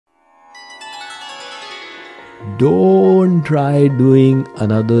Don't try doing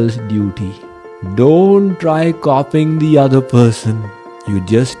another's duty. Don't try copying the other person. You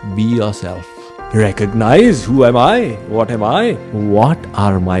just be yourself. Recognize, who am I? What am I? What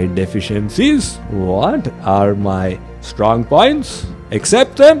are my deficiencies? What are my strong points?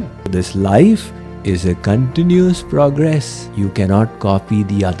 Accept them. This life is a continuous progress. You cannot copy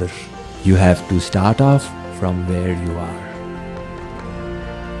the other. You have to start off from where you are.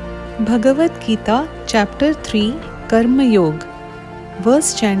 Bhagavad Gita, Chapter 3, Karma Yoga.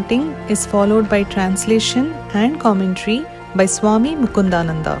 Verse chanting is followed by translation and commentary by Swami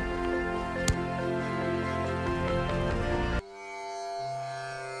Mukundananda.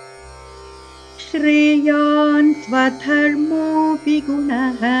 Shreyan swadharmo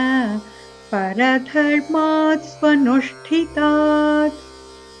vigunaha paradharmat svanushthitat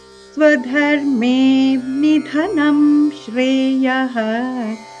swadharme nidhanam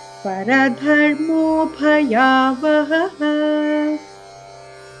shreyaha paradharmo bhayavaha.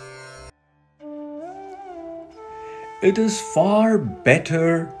 It is far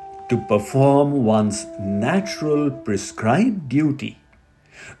better to perform one's natural prescribed duty,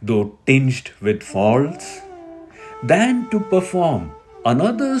 though tinged with faults, than to perform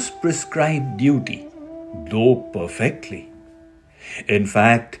another's prescribed duty, though perfectly. In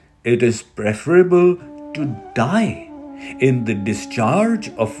fact, it is preferable to die in the discharge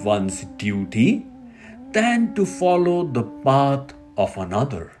of one's duty than to follow the path of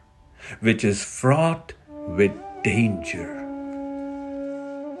another, which is fraught with danger.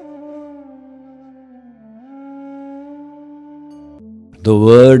 The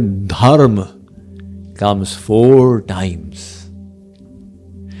word dharma comes 4 times.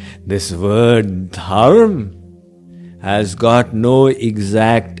 This word dharma has got no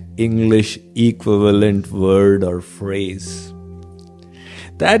exact English equivalent word or phrase.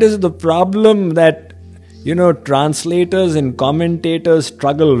 That is the problem that, translators and commentators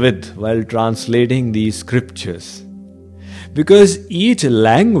struggle with while translating these scriptures. Because each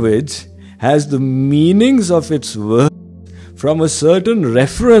language has the meanings of its words from a certain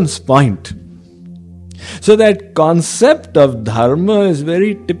reference point. So that concept of dharma is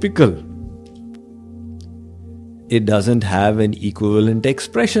very typical. It doesn't have an equivalent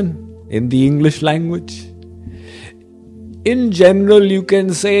expression in the English language. In general, you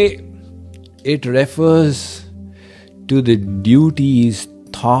can say it refers to the duties,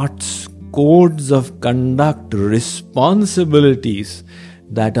 thoughts, codes of conduct, responsibilities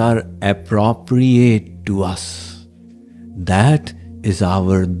that are appropriate to us. That is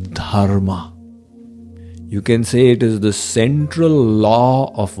our dharma. You can say it is the central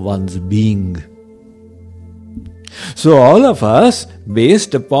law of one's being. So all of us,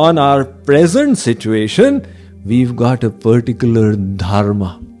 based upon our present situation, we've got a particular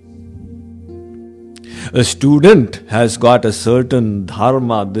dharma. A student has got a certain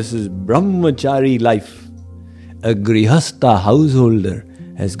dharma. This is brahmachari life. A grihastha householder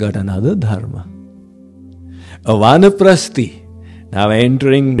has got another dharma. A vanaprasthi, now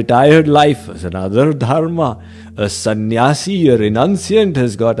entering retired life, is another dharma. A sannyasi, a renunciant,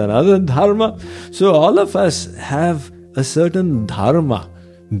 has got another dharma. So all of us have a certain dharma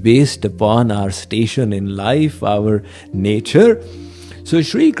based upon our station in life, our nature. So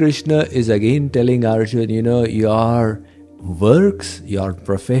Shree Krishna is again telling Arjuna, your works, your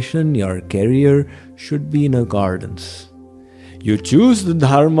profession, your career should be in accordance. You choose the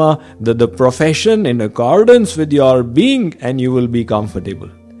dharma, the profession in accordance with your being, and you will be comfortable.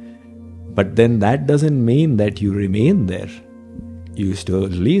 But then that doesn't mean that you remain there. You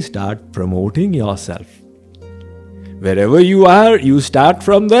slowly start promoting yourself. Wherever you are, you start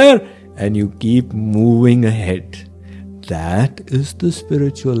from there and you keep moving ahead. That is the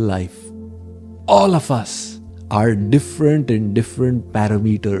spiritual life. All of us are different in different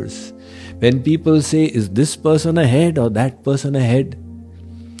parameters. When people say, is this person ahead or that person ahead?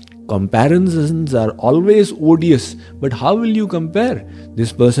 Comparisons are always odious, but how will you compare?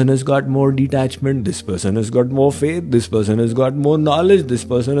 This person has got more detachment, this person has got more faith, this person has got more knowledge, this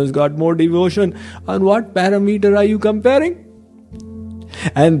person has got more devotion. On what parameter are you comparing?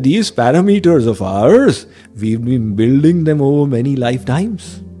 And these parameters of ours, we've been building them over many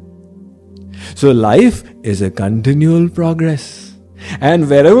lifetimes. So life is a continual progress. And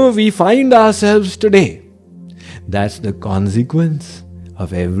wherever we find ourselves today, that's the consequence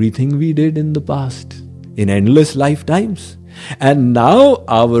of everything we did in the past, in endless lifetimes. And now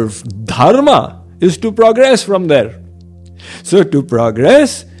our dharma is to progress from there. So to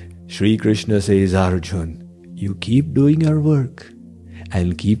progress, Shree Krishna says, Arjuna, you keep doing your work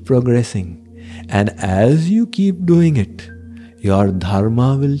and keep progressing. And as you keep doing it, your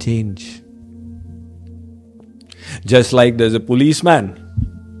dharma will change. Just like there's a policeman.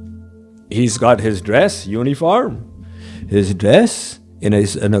 He's got his dress, uniform. His dress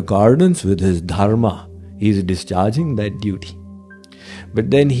is in accordance with his dharma. He's discharging that duty. But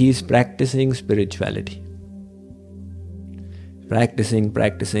then he's practicing spirituality. Practicing,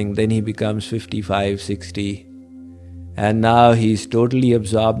 then he becomes 55, 60. And now he's totally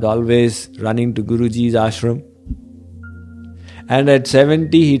absorbed, always running to Guruji's ashram. And at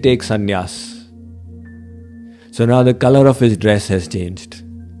 70, he takes sannyas. So now the color of his dress has changed.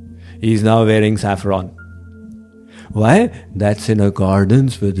 He's now wearing saffron. Why? That's in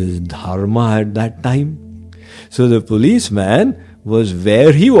accordance with his dharma at that time. So the policeman was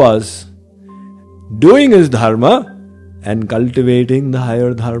where he was, doing his dharma and cultivating the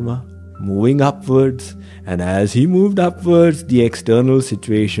higher dharma, moving upwards. And as he moved upwards, the external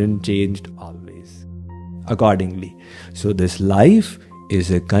situation changed always accordingly. So this life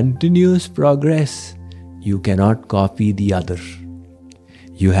is a continuous progress. You cannot copy the other.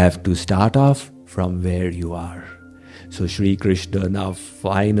 You have to start off from where you are. So Shree Krishna now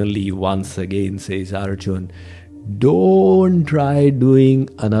finally once again says, Arjun, don't try doing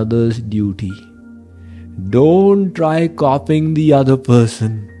another's duty. Don't try copying the other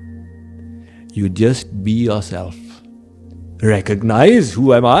person. You just be yourself. Recognize,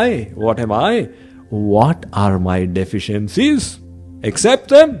 who am I? What am I? What are my deficiencies? Accept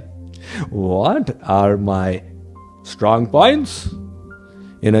them. What are my strong points?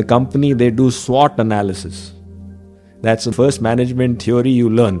 In a company, they do SWOT analysis. That's the first management theory you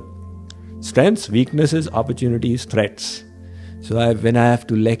learn. Strengths, weaknesses, opportunities, threats. So when I have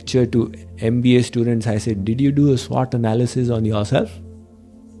to lecture to MBA students, I say, did you do a SWOT analysis on yourself?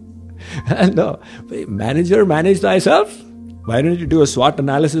 And manager, manage thyself. Why don't you do a SWOT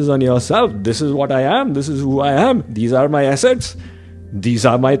analysis on yourself? This is what I am. This is who I am. These are my assets. These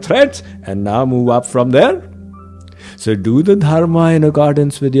are my threats. And now move up from there. So do the dharma in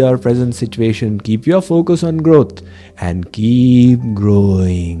accordance with your present situation. Keep your focus on growth and keep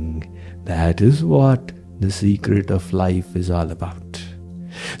growing. That is what the secret of life is all about.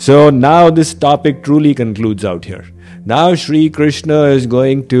 So now this topic truly concludes out here. Now Shree Krishna is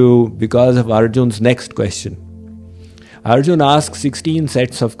going to, because of Arjun's next question. Arjun asks 16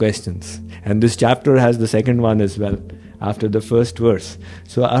 sets of questions. And this chapter has the second one as well, after the first verse.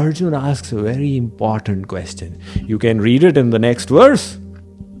 So Arjun asks a very important question. You can read it in the next verse.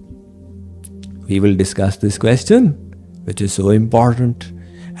 We will discuss this question, which is so important,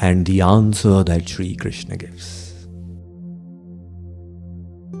 and the answer that Sri Krishna gives.